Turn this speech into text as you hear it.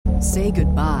Say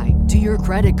goodbye to your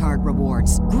credit card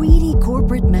rewards. Greedy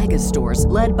corporate mega stores,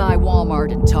 led by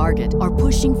Walmart and Target, are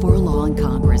pushing for a law in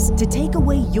Congress to take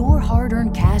away your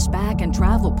hard-earned cash back and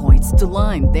travel points to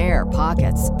line their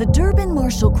pockets. The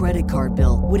Durbin-Marshall credit card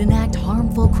bill would enact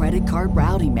harmful credit card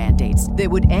routing mandates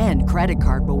that would end credit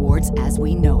card rewards as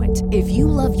we know it. If you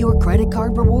love your credit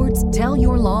card rewards, tell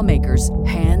your lawmakers,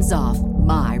 hands off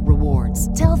my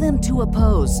rewards. Tell them to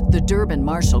oppose the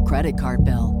Durbin-Marshall credit card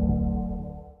bill.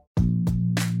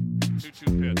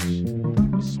 2-2 pitch.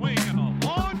 A swing and a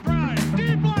long drive.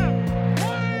 Deep left.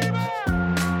 Way back.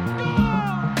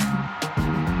 Gone!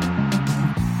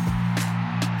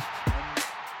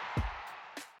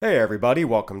 Hey everybody,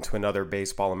 welcome to another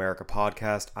Baseball America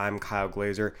podcast. I'm Kyle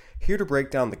Glazer, here to break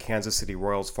down the Kansas City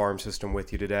Royals farm system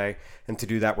with you today. And to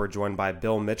do that, we're joined by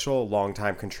Bill Mitchell,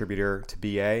 longtime contributor to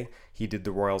BA. He did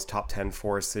the Royals top 10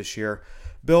 for us this year.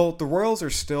 Bill, the Royals are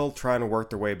still trying to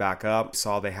work their way back up.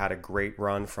 Saw they had a great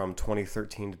run from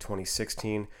 2013 to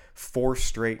 2016, 4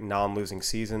 straight non-losing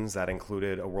seasons. That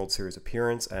included a World Series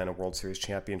appearance and a World Series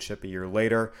championship a year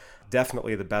later.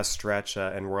 Definitely the best stretch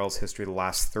in Royals history the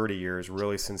last 30 years,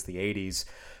 really since the 80s.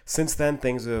 Since then,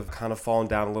 things have kind of fallen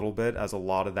down a little bit as a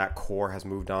lot of that core has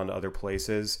moved on to other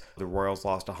places. The Royals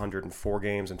lost 104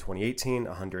 games in 2018,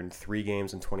 103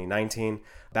 games in 2019,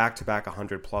 back-to-back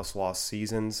 100-plus loss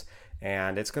seasons.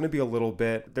 And it's going to be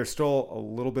there's still a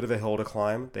little bit of a hill to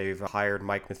climb. They've hired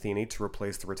Mike Matheny to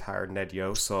replace the retired Ned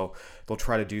Yost, so they'll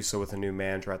try to do so with a new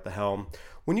manager at the helm.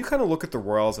 When you kind of look at the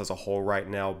Royals as a whole right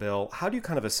now, Bill, how do you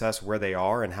kind of assess where they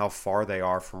are and how far they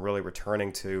are from really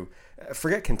returning to,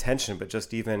 forget contention, but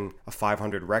just even a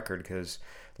 500 record? Because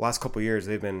the last couple of years,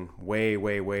 they've been way,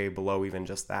 way, way below even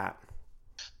just that.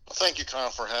 Well, thank you, Kyle,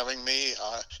 for having me.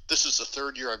 This is the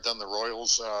third year I've done the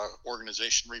Royals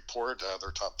organization report,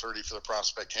 their top 30 for the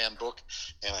Prospect Handbook,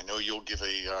 and I know you'll give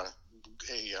a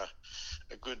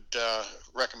good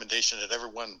recommendation that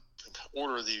everyone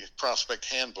order the Prospect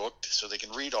Handbook so they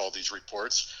can read all these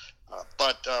reports.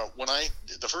 But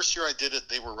the first year I did it,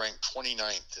 they were ranked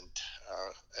 29th and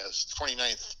as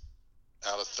 29th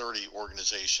out of 30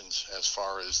 organizations as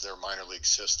far as their minor league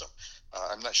system.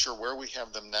 I'm not sure where we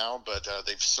have them now, but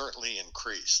they've certainly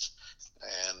increased.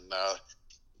 And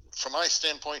from my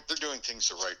standpoint, they're doing things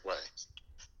the right way.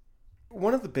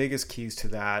 One of the biggest keys to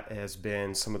that has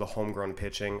been some of the homegrown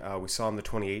pitching. We saw in the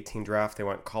 2018 draft, they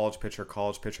went college pitcher,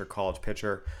 college pitcher, college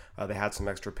pitcher. They had some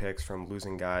extra picks from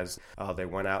losing guys. They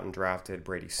went out and drafted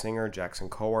Brady Singer, Jackson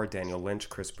Kowar, Daniel Lynch,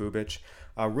 Chris Bubich.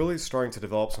 Really starting to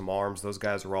develop some arms. Those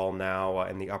guys are all now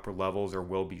in the upper levels or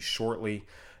will be shortly.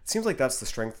 It seems like that's the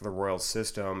strength of the Royals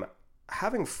system.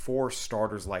 Having 4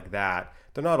 starters like that,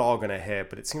 they're not all going to hit,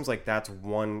 but it seems like that's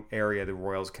one area the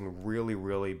Royals can really,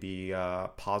 really be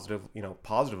positive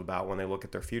about when they look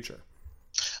at their future.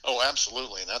 Oh,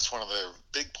 absolutely. And that's one of the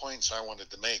big points I wanted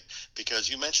to make, because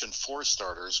you mentioned 4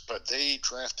 starters, but they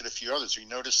drafted a few others. You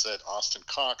notice that Austin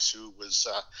Cox, who was,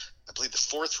 I believe, the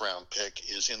 4th round pick,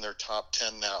 is in their top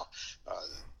 10 now.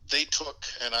 They took,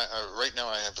 and right now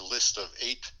I have a list of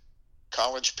 8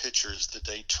 college pitchers that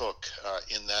they took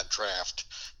in that draft.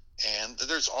 And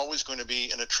there's always going to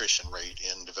be an attrition rate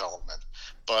in development.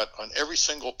 But on every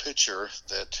single pitcher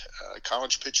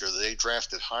college pitcher that they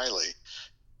drafted highly,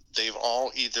 they've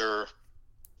all either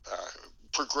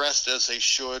progressed as they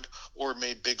should or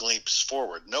made big leaps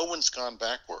forward. No one's gone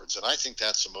backwards. And I think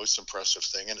that's the most impressive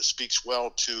thing. And it speaks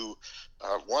well to,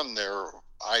 one, their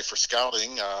eye for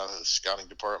scouting, the scouting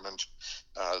department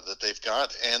that they've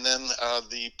got, and then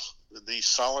the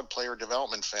solid player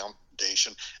development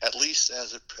foundation, at least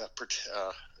as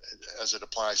it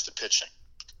applies to pitching.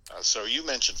 So you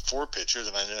mentioned 4 pitchers,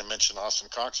 and I didn't mention Austin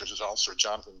Cox. There's also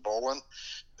Jonathan Bolin,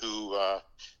 who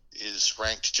is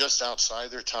ranked just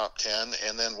outside their top 10.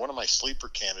 And then one of my sleeper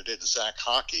candidates, Zach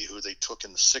Hockey, who they took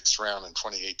in the 6th round in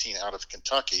 2018 out of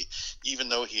Kentucky, even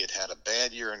though he had a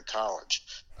bad year in college.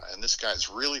 And this guy's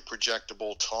really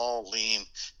projectable, tall, lean,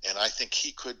 and I think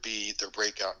he could be the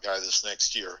breakout guy this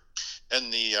next year.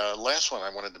 And the last one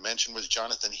I wanted to mention was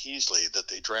Jonathan Heasley, that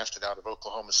they drafted out of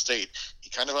Oklahoma State. He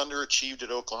kind of underachieved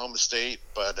at Oklahoma State,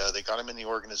 but they got him in the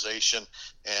organization.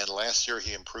 And last year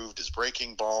he improved his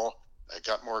breaking ball,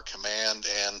 got more command,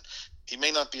 and he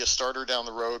may not be a starter down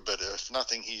the road, but if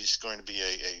nothing, he's going to be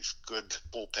a good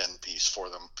bullpen piece for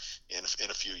them in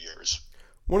a few years.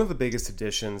 One of the biggest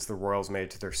additions the Royals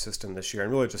made to their system this year,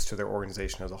 and really just to their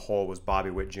organization as a whole, was Bobby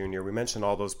Witt Jr. We mentioned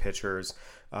all those pitchers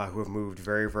who have moved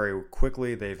very, very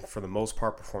quickly. They've, for the most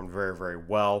part, performed very, very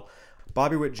well.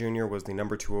 Bobby Witt Jr. was the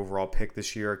number 2 overall pick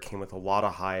this year, came with a lot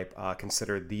of hype,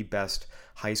 considered the best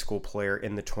high school player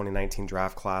in the 2019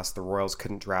 draft class. The Royals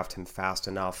couldn't draft him fast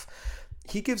enough.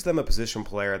 He gives them a position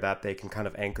player that they can kind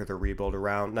of anchor their rebuild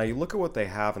around. Now, you look at what they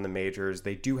have in the majors,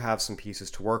 they do have some pieces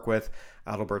to work with.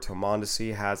 Adalberto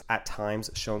Mondesi has at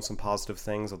times shown some positive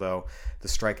things, although the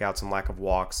strikeouts and lack of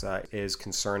walks is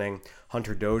concerning.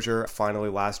 Hunter Dozier finally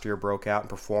last year broke out and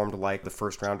performed like the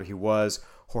first rounder he was.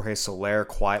 Jorge Soler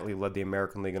quietly led the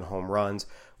American League in home runs.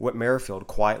 Whit Merrifield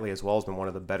quietly as well has been one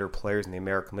of the better players in the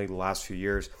American League the last few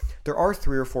years. There are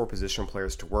 3 or 4 position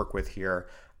players to work with here.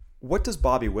 What does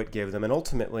Bobby Witt give them? And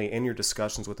ultimately, in your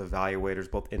discussions with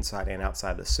evaluators, both inside and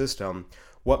outside the system,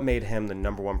 what made him the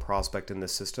number 1 prospect in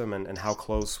this system, and how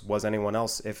close was anyone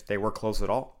else, if they were close at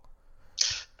all?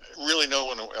 Really, no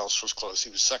one else was close.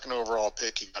 He was second overall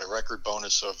pick. He got a record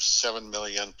bonus of $7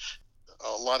 million.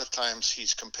 A lot of times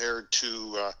he's compared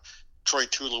to Troy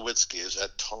Tulowitzki, is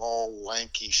that tall,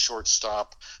 lanky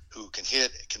shortstop who can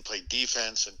hit, can play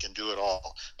defense, and can do it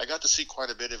all. I got to see quite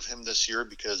a bit of him this year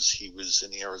because he was in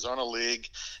the Arizona League,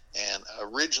 and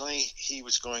originally he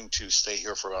was going to stay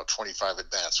here for about 25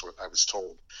 at-bats, what I was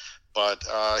told. But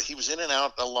he was in and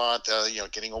out a lot,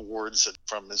 getting awards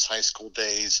from his high school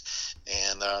days.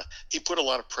 And he put a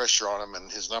lot of pressure on him,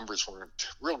 and his numbers weren't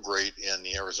real great in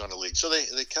the Arizona League. So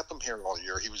they kept him here all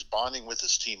year. He was bonding with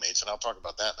his teammates, and I'll talk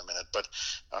about that in a minute. But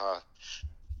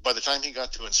by the time he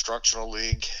got to instructional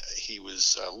league, he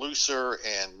was looser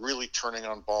and really turning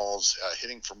on balls,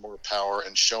 hitting for more power,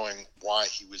 and showing why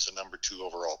he was a number 2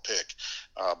 overall pick.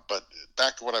 But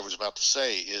back to what I was about to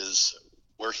say is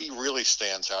where he really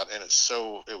stands out, and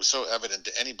it was so evident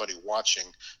to anybody watching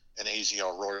an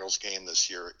AZL Royals game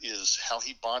this year, is how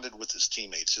he bonded with his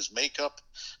teammates. His makeup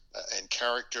and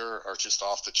character are just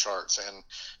off the charts. And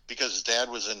because his dad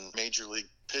was a major league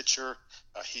pitcher,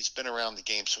 he's been around the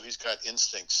game, so he's got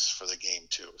instincts for the game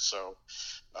too. So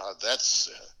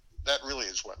that really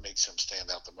is what makes him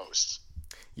stand out the most.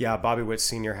 Yeah, Bobby Witt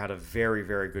Sr. had a very,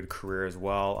 very good career as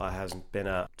well. Has been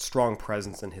a strong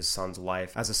presence in his son's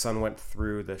life. As his son went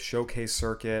through the showcase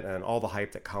circuit and all the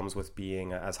hype that comes with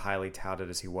being as highly touted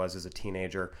as he was as a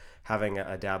teenager, having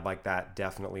a dad like that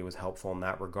definitely was helpful in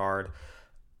that regard.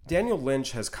 Daniel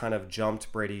Lynch has kind of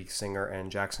jumped Brady Singer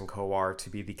and Jackson Kowar to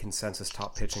be the consensus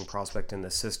top pitching prospect in the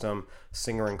system.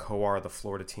 Singer and Kowar, the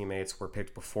Florida teammates, were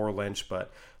picked before Lynch,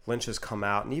 but Lynch has come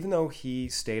out, and even though he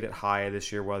stayed at high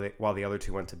this year while the other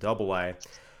two went to Double-A,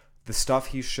 the stuff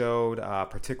he showed,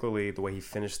 particularly the way he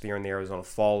finished the year in the Arizona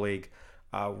Fall League,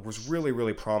 was really,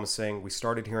 really promising. We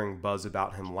started hearing buzz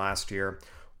about him last year.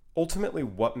 Ultimately,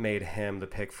 what made him the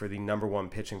pick for the number 1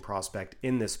 pitching prospect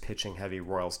in this pitching-heavy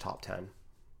Royals top 10?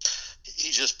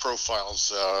 He just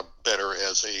profiles better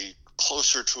as a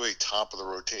closer to a top of the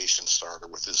rotation starter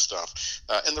with his stuff.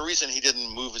 And the reason he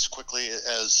didn't move as quickly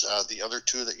as the other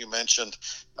two that you mentioned,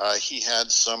 he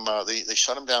had some, they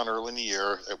shut him down early in the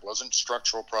year. It wasn't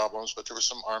structural problems, but there was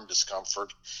some arm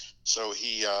discomfort. So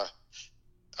he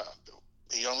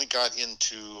only got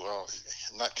into,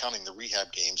 not counting the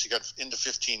rehab games, he got into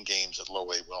 15 games at Low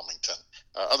A Wilmington.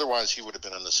 Otherwise, he would have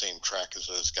been on the same track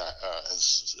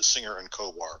as Singer and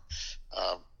Kowar.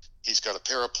 He's got a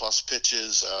pair of plus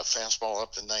pitches, fastball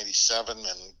up to 97,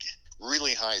 and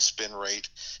really high spin rate,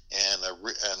 and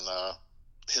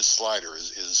his slider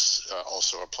is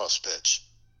also a plus pitch.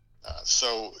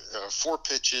 So 4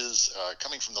 pitches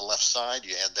coming from the left side.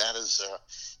 You add that as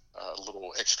a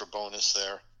little extra bonus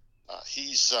there.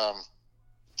 He's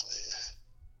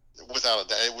without a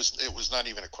doubt, it was not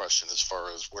even a question as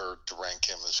far as where to rank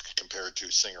him as compared to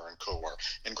Singer and Kowar.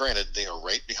 And granted, they are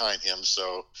right behind him,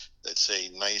 so it's a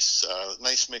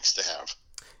nice mix to have.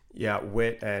 Yeah,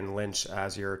 Witt and Lynch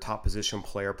as your top position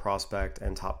player prospect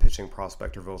and top pitching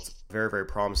prospect are both very, very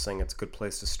promising. It's a good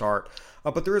place to start.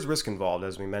 But there is risk involved.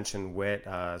 As we mentioned, Witt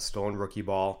still in rookie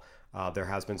ball. There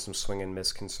has been some swing and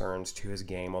miss concerns to his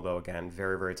game, although, again,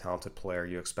 very, very talented player.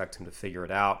 You expect him to figure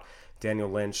it out.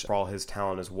 Daniel Lynch, for all his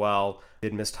talent as well,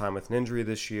 did miss time with an injury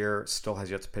this year, still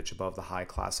has yet to pitch above the high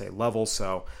Class A level,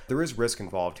 so there is risk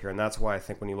involved here, and that's why I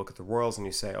think when you look at the Royals and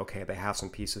you say, okay, they have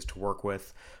some pieces to work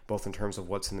with, both in terms of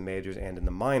what's in the majors and in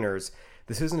the minors,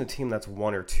 this isn't a team that's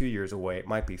 1 or 2 years away. It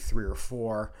might be 3 or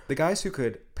 4. The guys who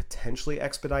could potentially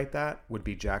expedite that would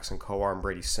be Jackson Kowar and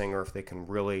Brady Singer if they can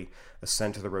really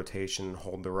ascend to the rotation and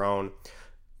hold their own.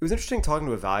 It was interesting talking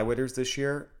to evaluators this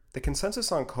year. The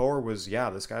consensus on Kowar was, yeah,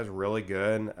 this guy's really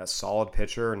good, a solid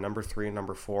pitcher, number 3 and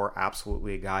number 4,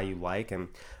 absolutely a guy you like, and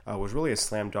was really a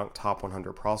slam dunk top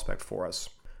 100 prospect for us.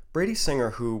 Brady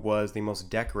Singer, who was the most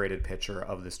decorated pitcher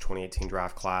of this 2018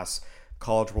 draft class,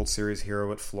 College World Series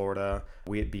hero at Florida.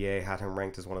 We at BA had him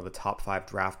ranked as one of the top 5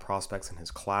 draft prospects in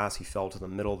his class. He fell to the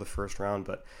middle of the first round,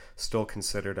 but still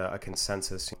considered a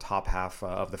consensus top half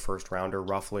of the first rounder,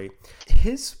 roughly.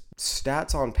 His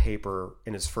stats on paper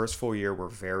in his first full year were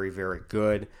very, very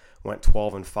good. Went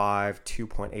 12-5,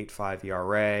 2.85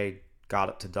 ERA, got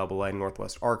up to Double-A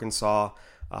Northwest Arkansas.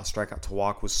 Strikeout to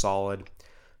walk was solid.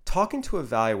 Talking to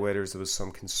evaluators, there was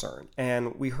some concern.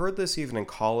 And we heard this even in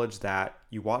college, that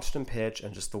you watched him pitch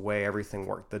and just the way everything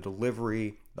worked. The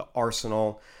delivery, the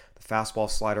arsenal, the fastball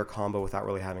slider combo without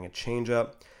really having a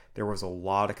changeup. There was a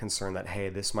lot of concern that, hey,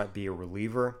 this might be a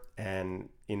reliever. And,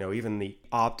 even the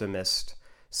optimist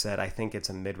said, I think it's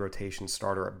a mid-rotation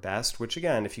starter at best, which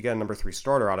again, if you get a number 3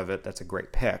 starter out of it, that's a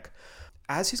great pick.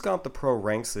 As he's gone up the pro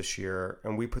ranks this year,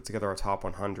 and we put together our top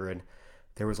 100,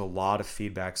 there was a lot of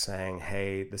feedback saying,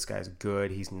 hey, this guy's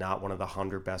good. He's not one of the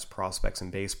 100 best prospects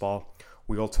in baseball.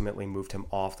 We ultimately moved him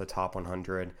off the top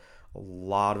 100. A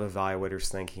lot of evaluators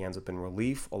think he ends up in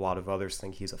relief. A lot of others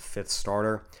think he's a 5th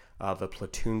starter. The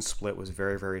platoon split was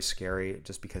very, very scary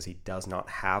just because he does not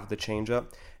have the changeup,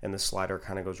 and the slider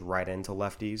kind of goes right into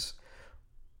lefties.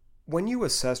 When you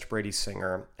assessed Brady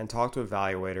Singer and talked to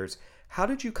evaluators, how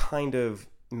did you kind of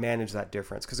manage that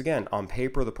difference? Because again, on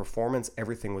paper, the performance,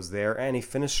 everything was there, and he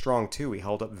finished strong too. He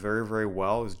held up very, very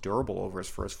well. He was durable over his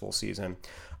first full season.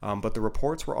 But the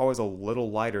reports were always a little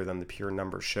lighter than the pure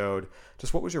numbers showed.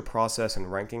 Just what was your process in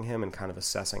ranking him and kind of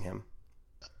assessing him?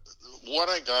 What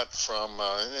I got from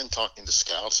in talking to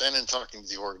scouts and in talking to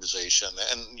the organization,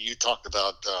 and you talked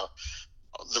about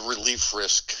the relief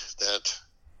risk that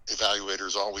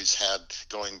evaluators always had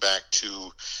going back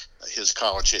to his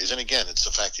college days. And again, it's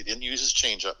the fact he didn't use his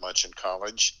changeup much in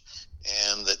college,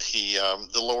 and that he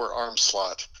the lower arm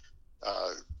slot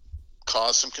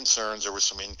caused some concerns. There were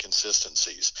some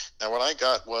inconsistencies. Now, what I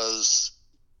got was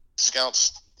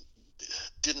scouts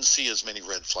didn't see as many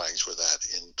red flags with that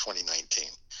in 2019.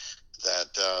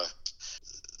 That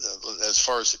as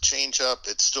far as the changeup,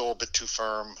 it's still a bit too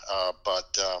firm,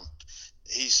 but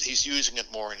he's using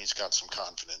it more, and he's got some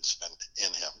confidence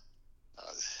in him.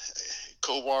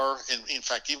 Kowar, in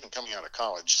fact, even coming out of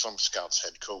college, some scouts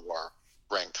had Kowar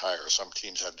ranked higher. Some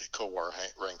teams had Kowar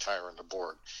ranked higher on the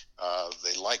board.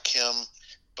 They like him,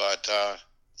 but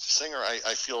Singer,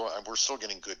 I feel we're still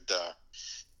getting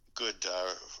good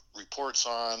reports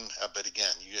on. But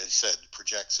again, you guys said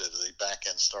projects it as a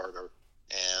back-end starter,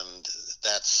 and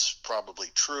that's probably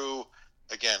true.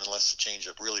 Again, unless the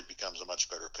changeup really becomes a much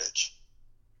better pitch.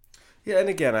 Yeah, and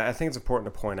again, I think it's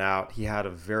important to point out he had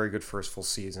a very good first full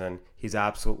season. He's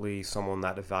absolutely someone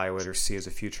that evaluators see as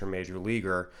a future major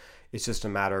leaguer. It's just a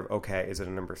matter of, okay, is it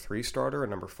a number 3 starter, a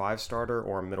number 5 starter,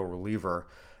 or a middle reliever?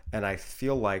 And I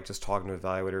feel like just talking to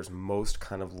evaluators, most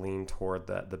kind of lean toward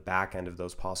the back end of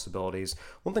those possibilities.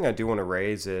 One thing I do want to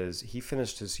raise is he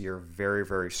finished his year very,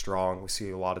 very strong. We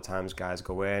see a lot of times guys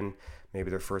go in, maybe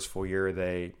their first full year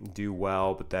they do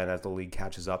well, but then as the league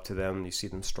catches up to them, you see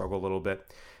them struggle a little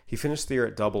bit. He finished the year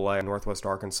at Double-A, Northwest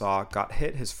Arkansas, got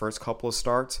hit his first couple of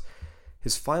starts.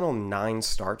 His final 9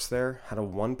 starts there had a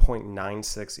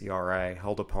 1.96 ERA,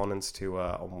 held opponents to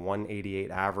a 188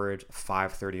 average,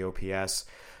 530 OPS.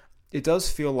 It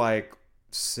does feel like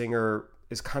Singer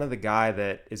is kind of the guy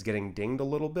that is getting dinged a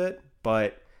little bit,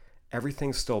 but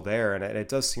everything's still there, and it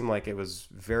does seem like it was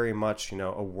very much,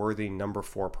 a worthy number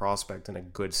 4 prospect in a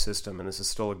good system, and this is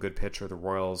still a good pitcher the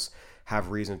Royals have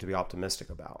reason to be optimistic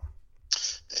about.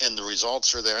 And the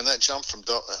results are there, and that jump from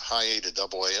high A to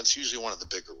Double-A, that's usually one of the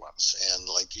bigger ones. And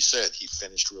like you said, he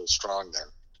finished real strong there.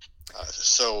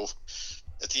 So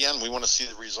at the end, we want to see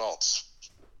the results,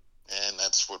 and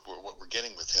that's what we're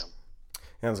getting with him.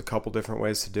 And there's a couple different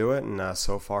ways to do it, and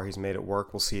so far he's made it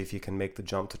work. We'll see if he can make the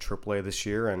jump to AAA this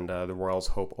year, and the Royals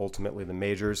hope ultimately the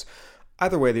majors.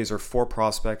 Either way, these are 4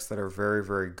 prospects that are very,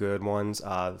 very good ones.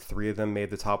 3 of them made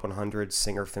the top 100.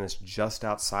 Singer finished just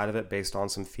outside of it based on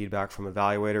some feedback from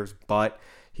evaluators, but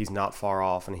he's not far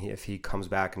off, and if he comes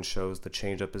back and shows the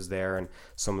changeup is there and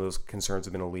some of those concerns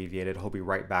have been alleviated, he'll be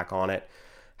right back on it.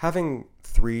 Having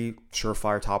 3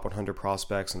 surefire top 100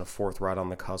 prospects and a 4th right on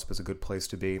the cusp is a good place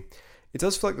to be. It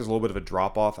does feel like there's a little bit of a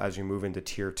drop-off as you move into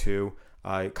Tier 2.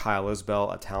 Kyle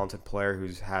Isbell, a talented player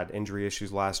who's had injury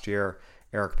issues last year.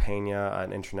 Eric Pena,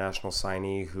 an international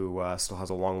signee who still has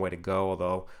a long way to go,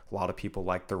 although a lot of people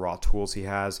like the raw tools he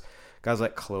has. Guys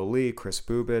like Khalil Lee, Chris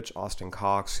Bubich, Austin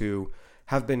Cox, who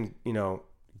have been,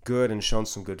 good and shown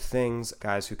some good things.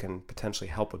 Guys who can potentially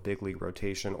help a big league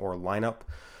rotation or lineup.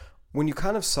 When you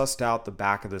kind of sussed out the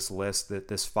back of this list, that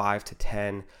this 5 to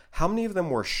 10, how many of them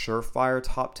were surefire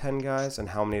top 10 guys, and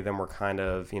how many of them were kind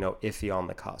of, iffy on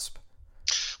the cusp?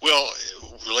 Well,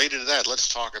 related to that,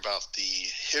 let's talk about the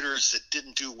hitters that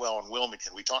didn't do well in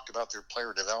Wilmington. We talked about their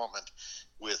player development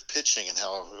with pitching and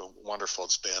how wonderful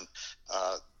it's been.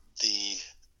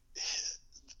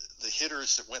 the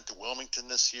hitters that went to Wilmington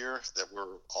this year that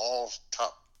were all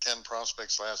top 10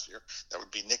 prospects last year, that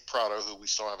would be Nick Pratto, who we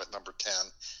still have at number 10,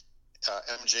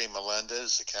 MJ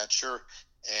Melendez, the catcher,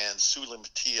 and Suli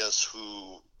Matias,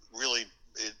 who really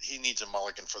he needs a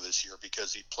mulligan for this year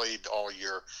because he played all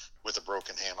year with a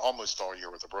broken hand, almost all year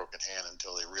with a broken hand,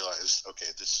 until they realized, okay,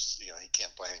 this he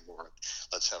can't play anymore.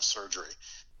 Let's have surgery.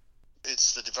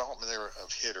 It's the development there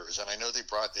of hitters, and I know they've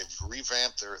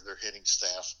revamped their hitting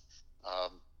staff.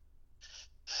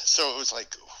 So it was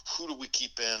like, who do we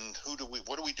keep in?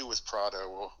 What do we do with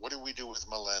Pratto? What do we do with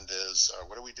Melendez?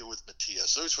 What do we do with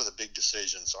Matias? Those were the big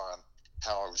decisions on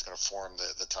how I was going to form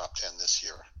the top 10 this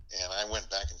year. And I went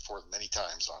back and forth many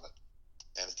times on it.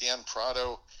 And at the end,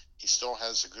 Pratto, he still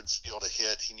has a good feel to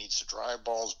hit. He needs to drive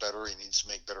balls better. He needs to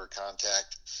make better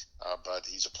contact. But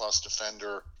he's a plus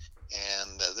defender.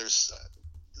 And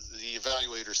the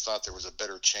evaluators thought there was a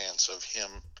better chance of him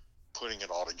putting it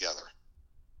all together.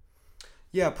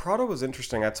 Yeah, Pratto was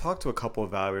interesting. I talked to a couple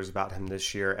of evaluators about him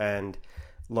this year, and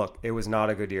look, it was not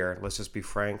a good year. Let's just be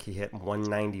frank. He hit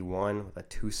 191 with a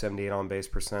 278 on-base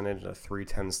percentage, a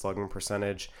 310 slugging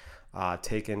percentage.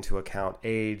 Take into account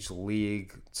age,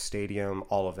 league, stadium,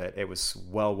 all of it. It was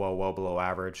well below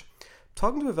average.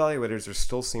 Talking to evaluators, there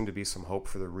still seemed to be some hope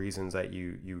for the reasons that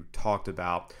you talked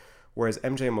about. Whereas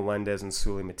MJ Melendez and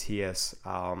Suli Matias,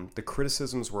 the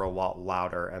criticisms were a lot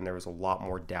louder, and there was a lot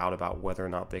more doubt about whether or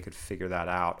not they could figure that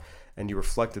out. And you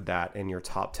reflected that in your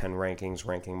top 10 rankings,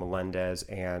 ranking Melendez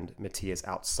and Matias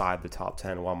outside the top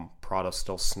 10, while Pratto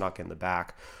still snuck in the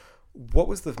back. What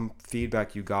was the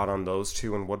feedback you got on those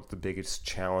two, and what are the biggest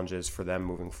challenges for them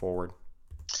moving forward?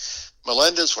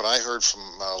 Melendez, what I heard from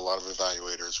a lot of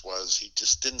evaluators was he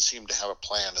just didn't seem to have a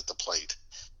plan at the plate.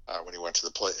 When he went to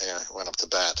the play, went up to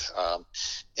bat,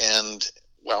 and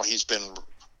while he's been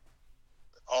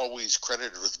always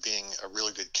credited with being a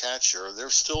really good catcher,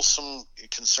 there's still some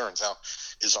concerns. Now,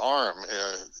 his arm,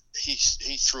 he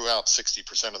threw out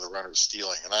 60% of the runners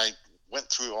stealing, and I went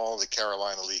through all the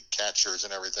Carolina League catchers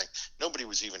and everything. Nobody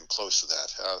was even close to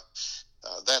that.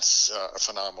 That's a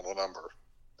phenomenal number.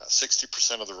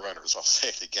 60% of the runners, I'll say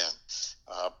it again.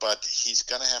 But he's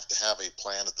going to have a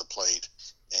plan at the plate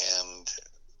and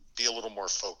be a little more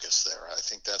focused there. I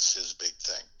think that's his big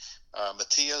thing.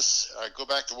 Matias, go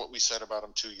back to what we said about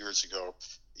him 2 years ago.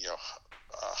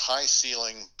 High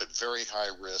ceiling, but very high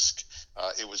risk.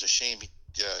 It was a shame he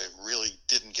really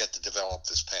didn't get to develop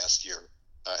this past year.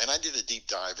 And I did a deep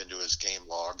dive into his game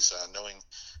logs, knowing,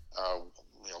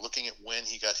 looking at when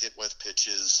he got hit with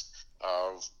pitches.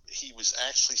 He was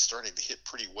actually starting to hit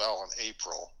pretty well in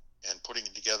April and putting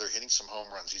it together, hitting some home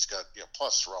runs. He's got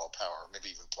plus raw power,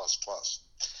 maybe even plus.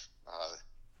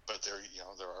 But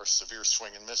there are severe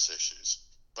swing and miss issues.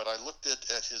 But I looked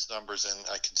at his numbers, and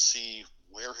I can see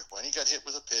when he got hit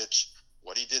with a pitch,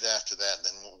 what he did after that, and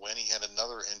then when he had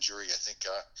another injury. I think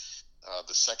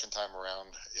the second time around,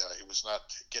 it was not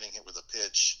getting hit with a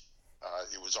pitch;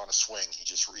 it was on a swing. He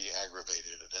just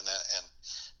re-aggravated it,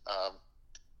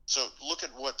 so look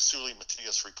at what Suli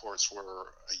Matias reports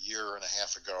were a year and a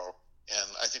half ago,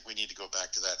 and I think we need to go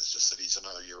back to that. It's just that he's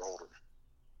another year older.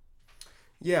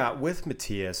 Yeah, with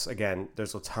Matias, again,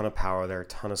 there's a ton of power there, a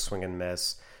ton of swing and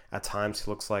miss. At times,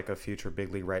 he looks like a future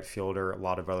big league right fielder. A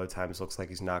lot of other times, looks like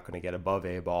he's not going to get above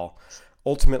A ball.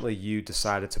 Ultimately, you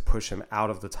decided to push him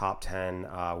out of the top 10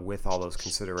 with all those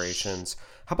considerations.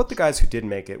 How about the guys who did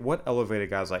make it? What elevated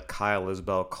guys like Kyle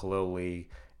Isbell, Khalil Lee,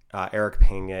 Eric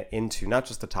Pena into not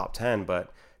just the top 10,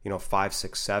 but 5,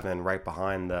 6, 7 right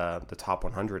behind the top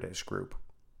 100-ish group?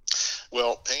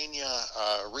 Well, Pena,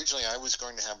 originally I was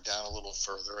going to have down a little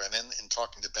further, and in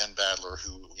talking to Ben Badler,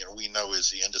 who we know is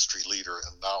the industry leader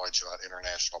in knowledge about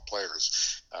international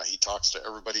players, he talks to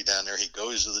everybody down there. He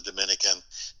goes to the Dominican,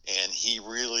 and he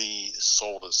really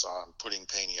sold us on putting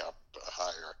Pena up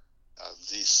higher.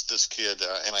 This kid,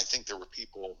 and I think there were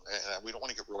people, and we don't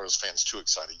want to get Royals fans too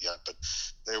excited yet, but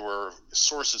there were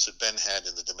sources that Ben had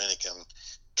in the Dominican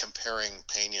comparing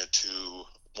Pena to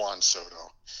Juan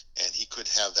Soto, and he could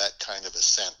have that kind of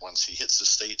ascent once he hits the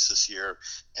States this year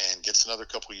and gets another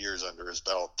couple of years under his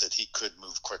belt, that he could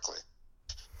move quickly.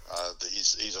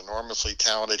 He's enormously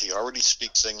talented. He already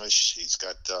speaks English. He's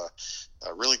got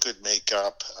a really good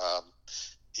makeup.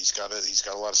 He's got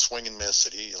a lot of swing and miss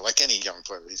that he, like any young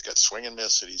player, he's got swing and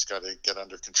miss that he's got to get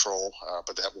under control,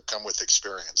 but that will come with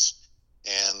experience.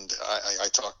 And I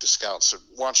talked to scouts that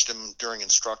watched him during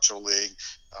instructional league.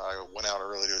 I went out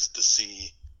earlier to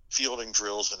see fielding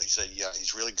drills, and he said, yeah,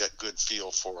 he's really got good feel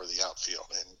for the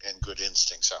outfield and good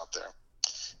instincts out there.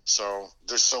 So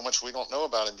there's so much we don't know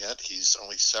about him yet. He's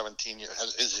only 17 years.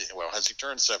 Has he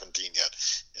turned 17 yet?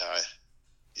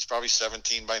 He's probably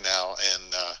 17 by now,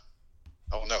 and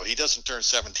Oh, no, he doesn't turn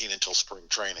 17 until spring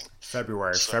training.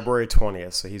 February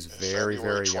 20th, so he's very,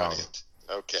 February very young. 20th.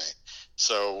 Okay.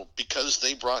 So because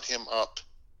they brought him up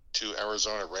to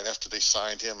Arizona right after they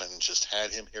signed him and just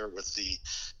had him here with the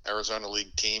Arizona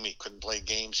League team, he couldn't play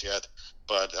games yet,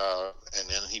 but and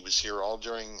then he was here all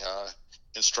during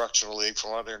instructional league.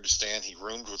 From what I understand, he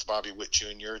roomed with Bobby Witt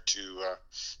Jr. to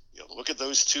look at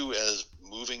those two as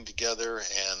moving together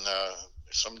and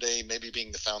someday maybe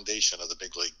being the foundation of the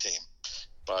big league team.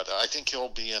 But I think he'll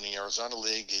be in the Arizona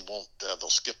League. He won't. They'll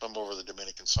skip him over the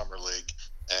Dominican Summer League,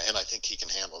 and I think he can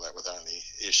handle that without any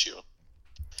issue.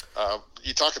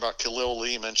 You talk about Khalil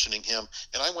Lee, mentioning him,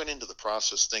 and I went into the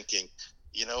process thinking,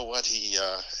 you know what,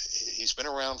 he's been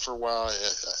around for a while.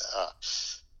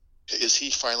 Is he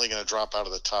finally going to drop out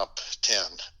of the top 10?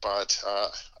 But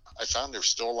I found there's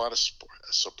still a lot of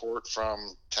support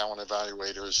from talent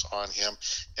evaluators on him.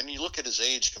 And you look at his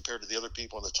age compared to the other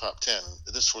people in the top 10.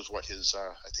 This was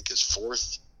his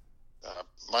fourth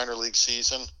minor league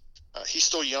season. He's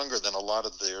still younger than a lot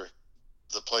of the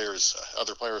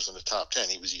other players in the top 10.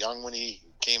 He was young when he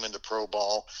came into pro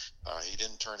ball. He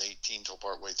didn't turn 18 till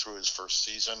partway through his first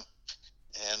season.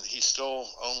 And he's still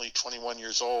only 21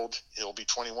 years old. He'll be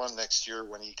 21 next year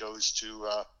when he goes to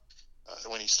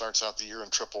when he starts out the year in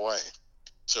AAA.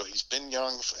 So he's been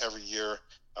young every year.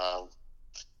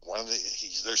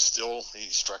 He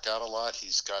struck out a lot.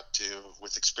 He's got to,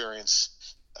 with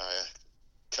experience,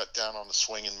 cut down on the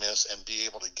swing and miss and be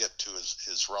able to get to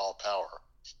his raw power.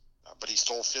 But he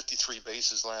stole 53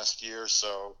 bases last year,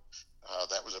 so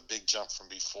that was a big jump from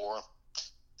before.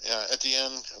 At the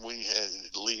end,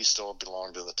 Lee still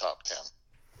belonged in the top 10.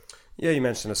 Yeah, you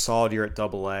mentioned a solid year at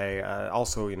AA.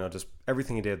 Also, just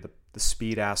everything he did, the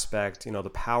speed aspect, the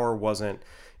power wasn't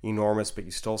enormous, but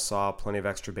you still saw plenty of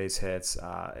extra base hits.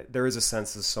 There is a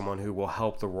sense as someone who will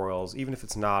help the Royals, even if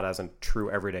it's not as a true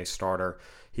everyday starter.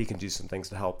 He can do some things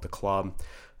to help the club.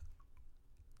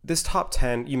 This top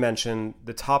 10, you mentioned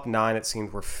the top 9, it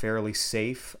seemed, were fairly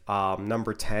safe.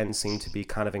 Number 10 seemed to be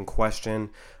kind of in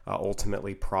question.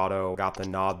 Ultimately, Prado got the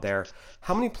nod there.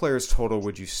 How many players total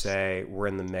would you say were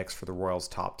in the mix for the Royals'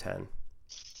 top 10?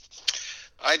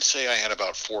 I'd say I had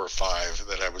about 4 or 5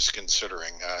 that I was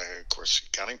considering. Of course,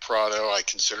 counting Prado, I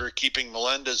consider keeping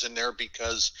Melendez in there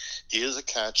because he is a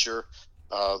catcher.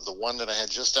 The one that I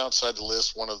had just outside the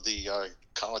list, one of the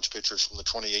college pitchers from the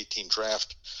 2018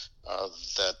 draft,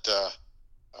 that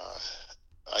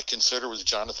I consider was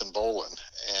Jonathan Bolin.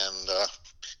 And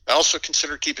I also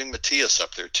consider keeping Matias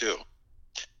up there too.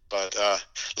 But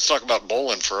let's talk about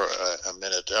Bolin for a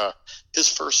minute. His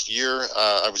first year,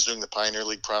 I was doing the Pioneer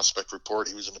League prospect report.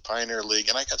 He was in the Pioneer League,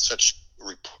 and I got such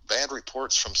bad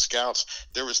reports from scouts.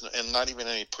 There was not even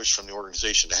any push from the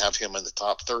organization to have him in the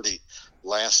top 30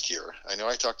 last year. I know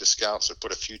I talked to scouts that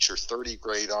put a future 30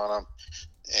 grade on him,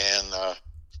 and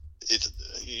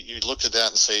you looked at that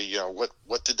and say,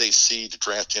 what did they see to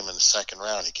draft him in the second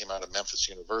round? He came out of Memphis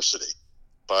University.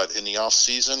 But in the off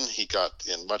season, he got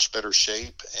in much better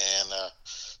shape and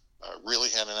really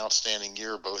had an outstanding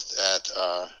year both at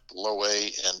low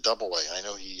A and double A. I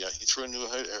know he threw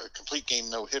a complete game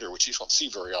no-hitter, which you don't see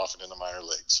very often in the minor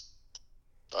leagues.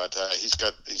 But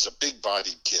he's a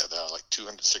big-bodied kid, like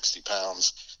 260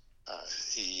 pounds.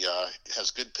 He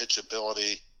has good pitch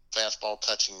ability, fastball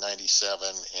touching 97,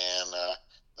 and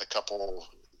a couple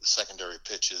secondary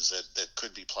pitches that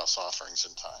could be plus offerings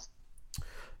in time.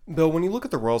 Bill, when you look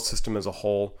at the Royals system as a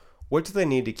whole, what do they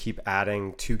need to keep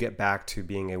adding to get back to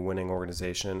being a winning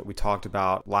organization? We talked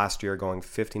about last year going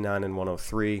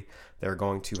 59-103. They're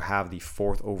going to have the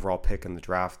 4th overall pick in the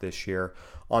draft this year.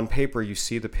 On paper, you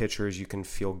see the pitchers you can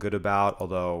feel good about,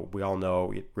 although we all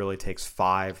know it really takes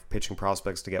 5 pitching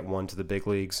prospects to get one to the big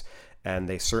leagues, and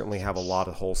they certainly have a lot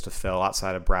of holes to fill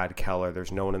outside of Brad Keller.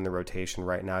 There's no one in the rotation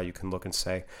right now you can look and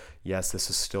say, yes,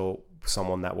 this is still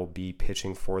someone that will be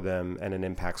pitching for them and an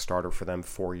impact starter for them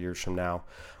 4 years from now.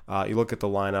 You look at the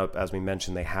lineup, as we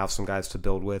mentioned, they have some guys to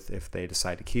build with if they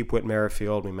decide to keep Whit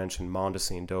Merrifield. We mentioned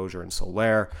Mondesi and Dozier and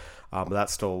Soler, but that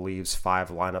still leaves 5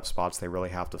 lineup spots they really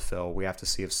have to fill. We have to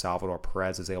see if Salvador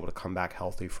Perez is able to come back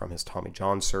healthy from his Tommy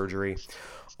John surgery.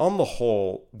 On the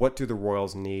whole, what do the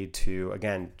Royals need to,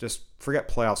 again, just forget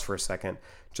playoffs for a second,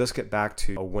 just get back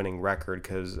to a winning record?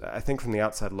 Because I think from the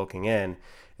outside looking in,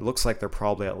 it looks like they're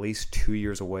probably at least 2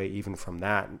 years away even from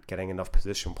that, getting enough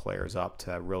position players up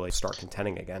to really start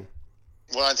contending again.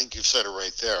 Well, I think you've said it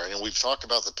right there. And we've talked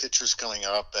about the pitchers coming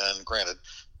up, and granted,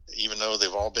 even though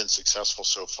they've all been successful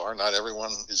so far, not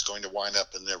everyone is going to wind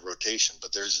up in their rotation,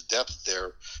 but there's depth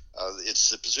there. It's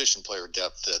the position player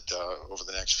depth that over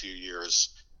the next few years,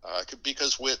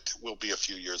 because Witt will be a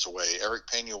few years away. Eric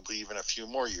Pena will be even a few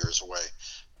more years away.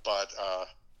 but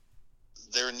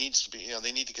there needs to be,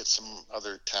 they need to get some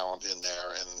other talent in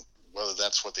there, and whether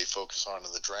that's what they focus on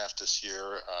in the draft this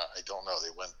year, I don't know.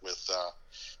 They went with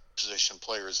position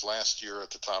players last year at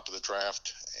the top of the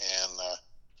draft, and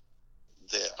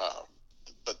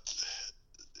but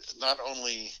not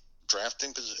only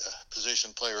drafting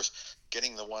position players,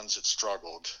 getting the ones that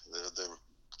struggled, the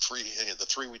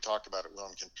three we talked about at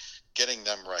Wilmington, getting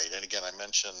them right. And again, I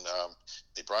mentioned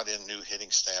they brought in new hitting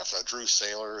staff. Drew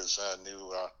Saylor is a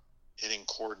new hitting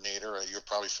coordinator. You're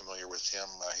probably familiar with him.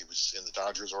 He was in the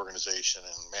Dodgers organization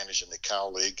and managing the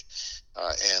Cal League.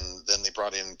 And then they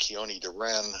brought in Keone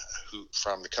Duran, who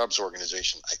from the Cubs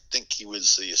organization. I think he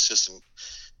was the assistant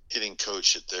hitting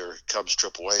coach at their Cubs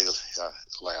AAA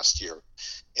last year.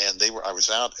 And I was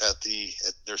out at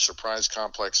their surprise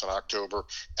complex in October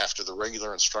after the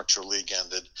regular and structural league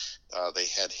ended. They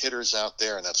had hitters out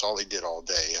there, and that's all they did all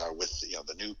day with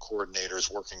the new coordinators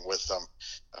working with them.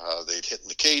 They'd hit in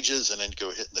the cages and then go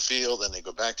hit in the field, and they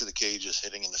go back to the cages,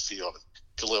 hitting in the field.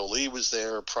 Khalil Lee was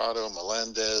there, Prado,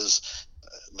 Melendez,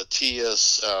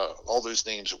 Matias, all those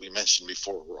names that we mentioned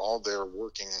before were all there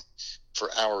working for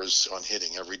hours on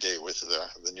hitting every day with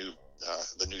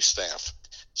the new staff.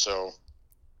 So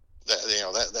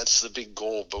that's the big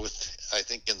goal, both I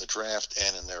think in the draft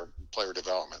and in their player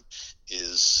development,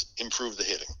 is improve the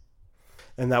hitting.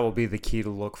 And that will be the key to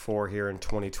look for here in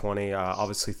 2020.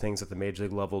 Obviously, things at the major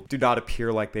league level do not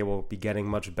appear like they will be getting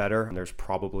much better. There's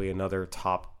probably another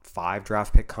top 5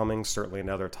 draft pick coming, certainly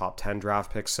another top 10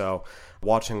 draft pick. So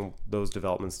watching those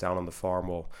developments down on the farm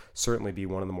will certainly be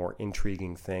one of the more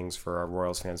intriguing things for our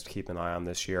Royals fans to keep an eye on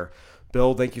this year.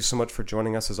 Bill, thank you so much for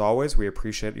joining us as always. We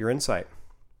appreciate your insight.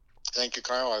 Thank you,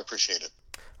 Kyle. I appreciate it.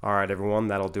 All right, everyone,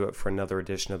 that'll do it for another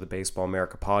edition of the Baseball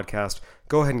America podcast.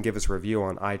 Go ahead and give us a review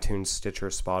on iTunes, Stitcher,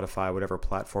 Spotify, whatever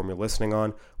platform you're listening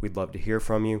on. We'd love to hear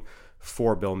from you.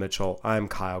 For Bill Mitchell, I'm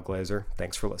Kyle Glaser.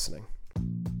 Thanks for listening.